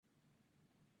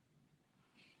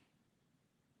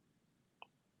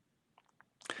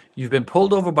You've been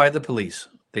pulled over by the police.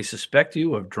 They suspect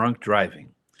you of drunk driving.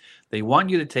 They want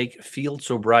you to take field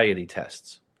sobriety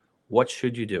tests. What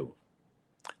should you do?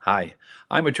 Hi,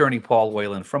 I'm attorney Paul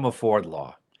Whalen from Afford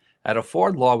Law. At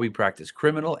Afford Law, we practice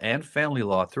criminal and family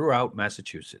law throughout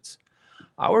Massachusetts.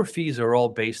 Our fees are all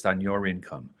based on your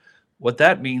income. What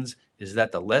that means is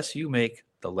that the less you make,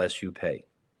 the less you pay.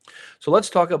 So let's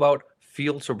talk about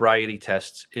field sobriety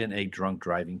tests in a drunk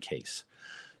driving case.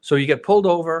 So you get pulled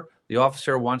over. The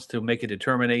officer wants to make a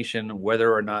determination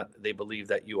whether or not they believe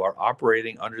that you are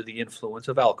operating under the influence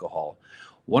of alcohol.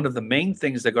 One of the main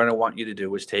things they're going to want you to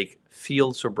do is take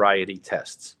field sobriety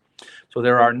tests. So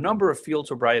there are a number of field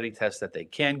sobriety tests that they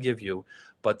can give you,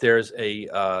 but there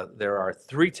are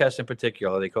three tests in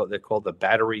particular. They're called the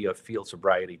battery of field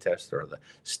sobriety tests, or the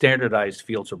standardized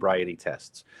field sobriety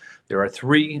tests. There are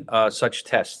three such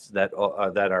tests that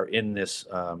are in this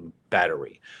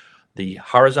battery. The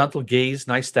horizontal gaze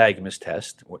nystagmus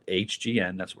test, or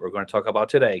HGN, that's what we're going to talk about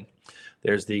today.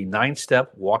 There's the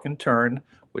 9-step walk and turn,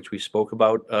 which we spoke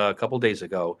about a couple days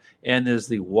ago, and there's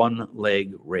the one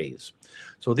leg raise.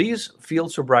 So these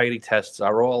field sobriety tests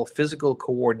are all physical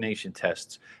coordination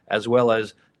tests as well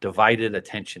as divided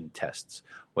attention tests.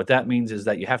 What that means is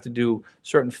that you have to do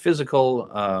certain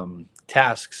physical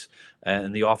tasks,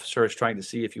 and the officer is trying to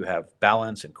see if you have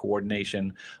balance and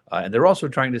coordination, and they're also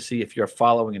trying to see if you're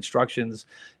following instructions,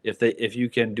 if you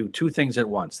can do two things at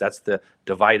once. That's the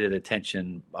divided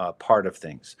attention part of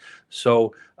things.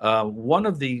 So one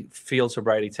of the field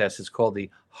sobriety tests is called the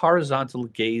horizontal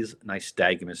gaze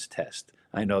nystagmus test.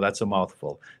 I know that's a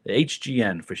mouthful. The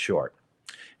HGN for short.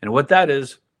 And what that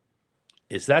is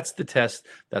that's the test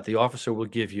that the officer will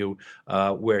give you,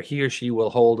 where he or she will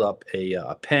hold up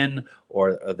a pen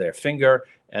or their finger,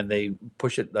 and they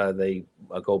push it. They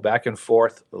go back and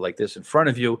forth like this in front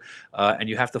of you, and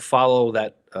you have to follow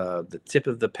that the tip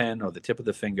of the pen or the tip of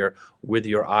the finger with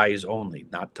your eyes only,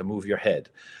 not to move your head.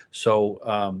 So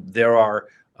there are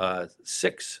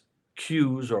 6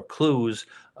 cues or clues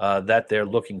that they're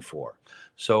looking for.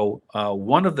 So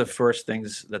one of the first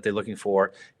things that they're looking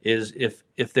for is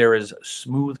if there is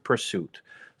smooth pursuit.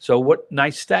 So what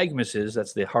nystagmus is,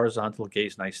 that's the horizontal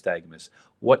gaze nystagmus.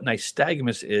 What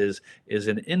nystagmus is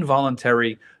an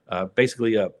involuntary,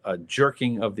 basically a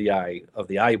jerking of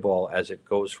the eyeball as it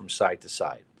goes from side to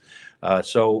side.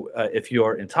 So if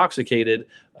you're intoxicated,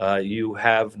 you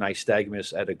have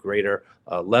nystagmus at a greater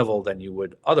level than you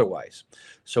would otherwise.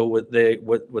 So what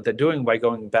they're doing by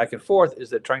going back and forth is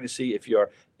they're trying to see if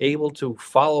you're able to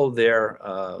follow their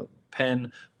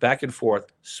pen back and forth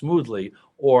smoothly,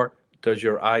 or does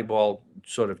your eyeball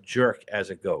sort of jerk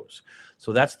as it goes.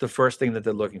 So that's the first thing that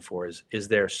they're looking for, is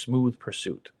there smooth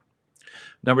pursuit.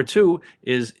 Number 2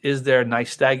 is there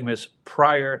nystagmus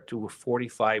prior to a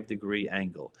 45-degree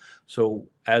angle? So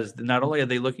not only are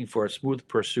they looking for a smooth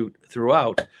pursuit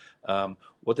throughout,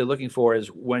 what they're looking for is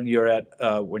when your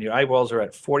eyeballs are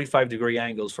at 45-degree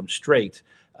angles from straight,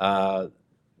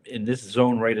 in this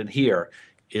zone right in here,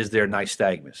 is there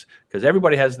nystagmus? Because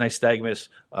everybody has nystagmus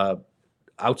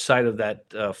outside of that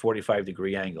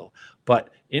 45-degree angle, but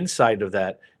inside of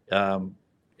that,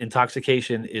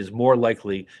 intoxication is more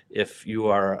likely if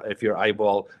your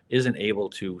eyeball isn't able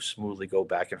to smoothly go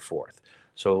back and forth.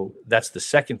 So that's the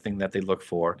second thing that they look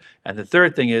for. And the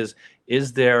third thing is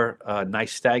there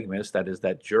nystagmus, that is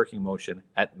that jerking motion,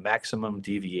 at maximum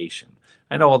deviation?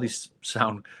 I know all these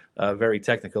sound very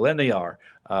technical, and they are.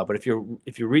 But if you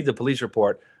read the police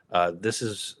report, this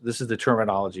is the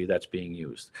terminology that's being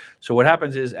used. So what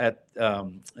happens is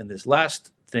in this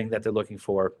last thing that they're looking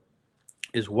for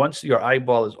is once your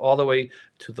eyeball is all the way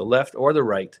to the left or the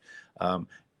right,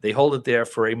 they hold it there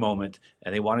for a moment,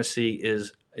 and they want to see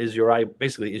is your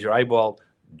eyeball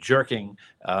jerking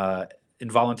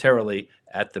involuntarily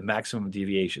at the maximum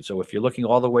deviation. So if you're looking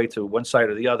all the way to one side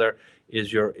or the other,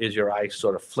 is your eye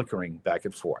sort of flickering back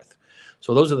and forth?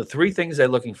 So those are the three things they're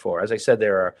looking for. As I said,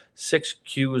 there are 6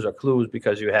 cues or clues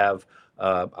because you have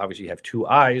obviously you have 2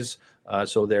 eyes,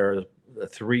 so there are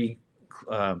three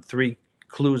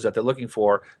clues that they're looking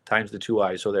for times the 2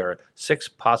 eyes. So there are 6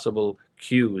 possible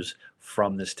cues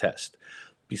from this test.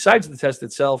 Besides the test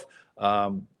itself,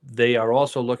 they are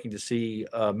also looking to see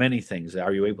many things.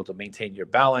 Are you able to maintain your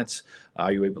balance?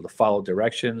 Are you able to follow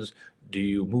directions? Do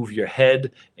you move your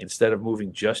head instead of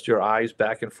moving just your eyes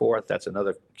back and forth? That's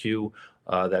another cue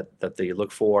that they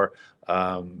look for.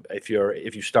 If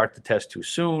you start the test too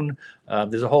soon,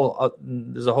 there's a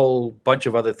whole bunch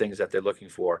of other things that they're looking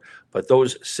for. But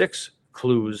those 6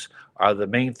 clues are the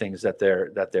main things that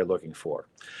they're looking for.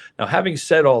 Now, having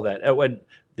said all that, when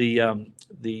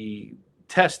the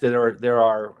test, there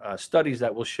are studies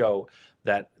that will show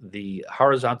that the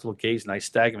horizontal gaze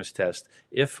nystagmus test,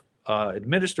 if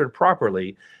administered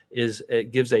properly,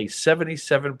 it gives a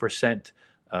 77%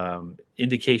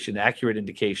 accurate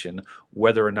indication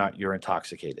whether or not you're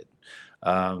intoxicated.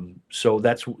 So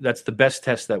that's the best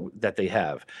test that they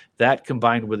have. That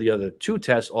combined with the other two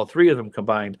tests, all three of them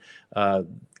combined,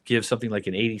 give something like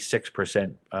an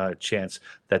 86% chance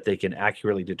that they can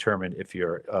accurately determine if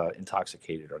you're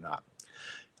intoxicated or not.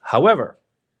 However,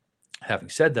 having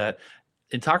said that,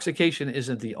 intoxication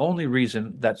isn't the only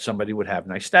reason that somebody would have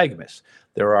nystagmus.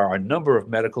 There are a number of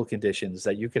medical conditions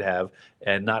that you could have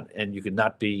and you could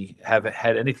not have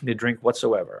had anything to drink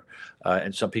whatsoever.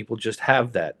 And some people just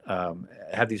have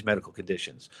these medical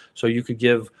conditions. So you could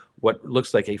give what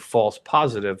looks like a false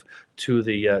positive to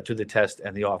the test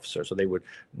and the officer. So they would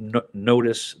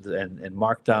notice and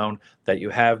mark down that you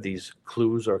have these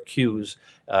clues or cues,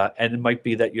 and it might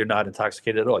be that you're not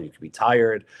intoxicated at all. You could be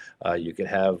tired. You could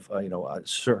have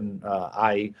certain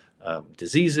eye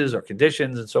diseases or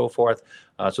conditions and so forth.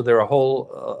 So there are a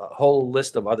whole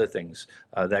list of other things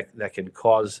that can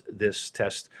cause this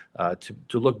test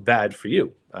to look bad for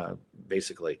you,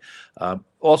 basically.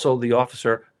 Also, the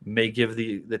officer may give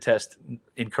the test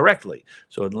incorrectly.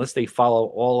 So unless they follow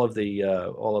all of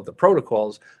the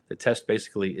protocols, the test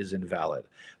basically is invalid.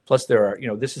 Plus, there are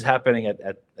this is happening at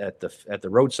the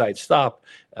roadside stop.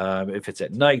 If it's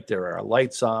at night, there are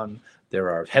lights on. There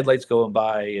are headlights going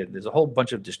by, and there's a whole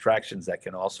bunch of distractions that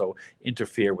can also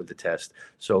interfere with the test.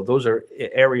 So those are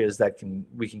areas that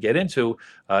we can get into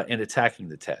in attacking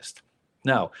the test.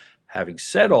 Now, having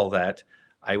said all that,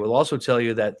 I will also tell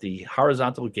you that the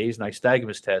horizontal gaze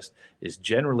nystagmus test is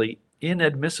generally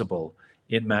inadmissible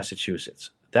in Massachusetts.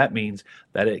 That means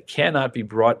that it cannot be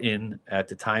brought in at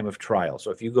the time of trial.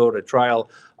 So if you go to trial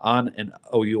on an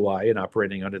OUI, an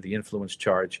operating under the influence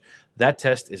charge, that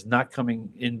test is not coming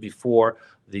in before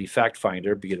the fact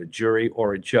finder, be it a jury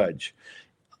or a judge,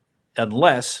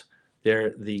 unless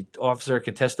the officer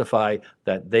can testify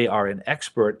that they are an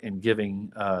expert in giving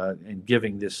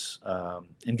this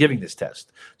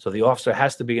test. So the officer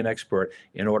has to be an expert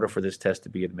in order for this test to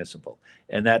be admissible,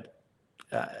 and that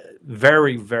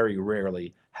very, very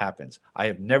rarely happens. I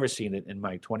have never seen it in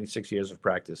my 26 years of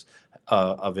practice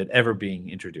of it ever being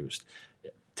introduced.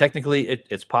 Technically,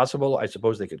 it's possible. I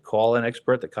suppose they could call an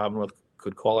expert. The Commonwealth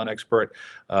could call an expert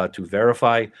to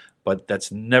verify, but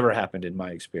that's never happened in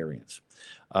my experience.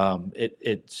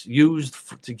 It's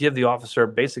used to give the officer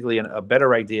basically a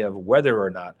better idea of whether or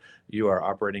not you are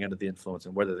operating under the influence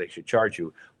and whether they should charge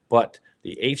you. But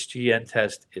the HGN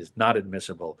test is not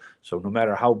admissible. So no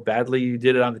matter how badly you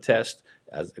did it on the test,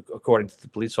 according to the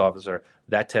police officer,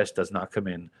 that test does not come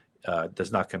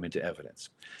into evidence.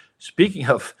 Speaking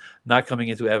of not coming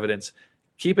into evidence,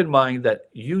 keep in mind that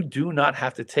you do not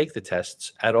have to take the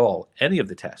tests at all, any of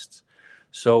the tests.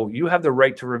 So you have the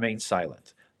right to remain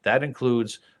silent. That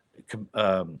includes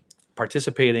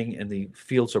participating in the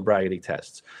field sobriety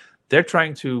tests. They're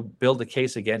trying to build a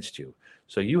case against you.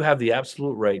 So you have the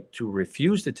absolute right to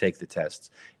refuse to take the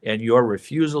tests, and your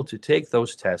refusal to take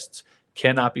those tests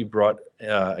cannot be brought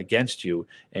against you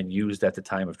and used at the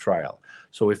time of trial.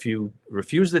 So if you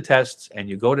refuse the tests and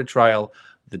you go to trial,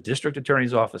 the district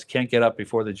attorney's office can't get up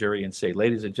before the jury and say,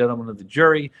 ladies and gentlemen of the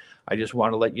jury, I just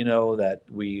want to let you know that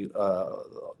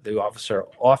the officer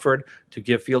offered to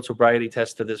give field sobriety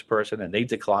tests to this person and they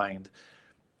declined,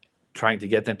 trying to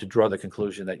get them to draw the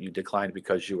conclusion that you declined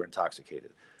because you were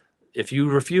intoxicated. If you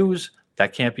refuse,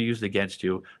 that can't be used against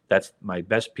you. That's my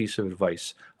best piece of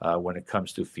advice when it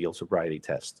comes to field sobriety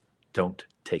tests. Don't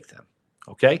take them.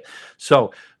 Okay?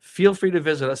 So feel free to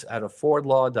visit us at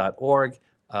affordlaw.org.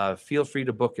 Feel free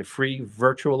to book a free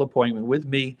virtual appointment with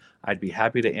me. I'd be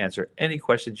happy to answer any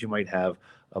questions you might have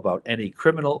about any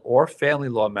criminal or family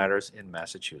law matters in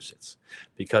Massachusetts.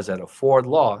 Because at Afford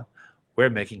Law, we're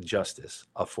making justice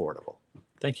affordable.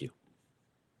 Thank you.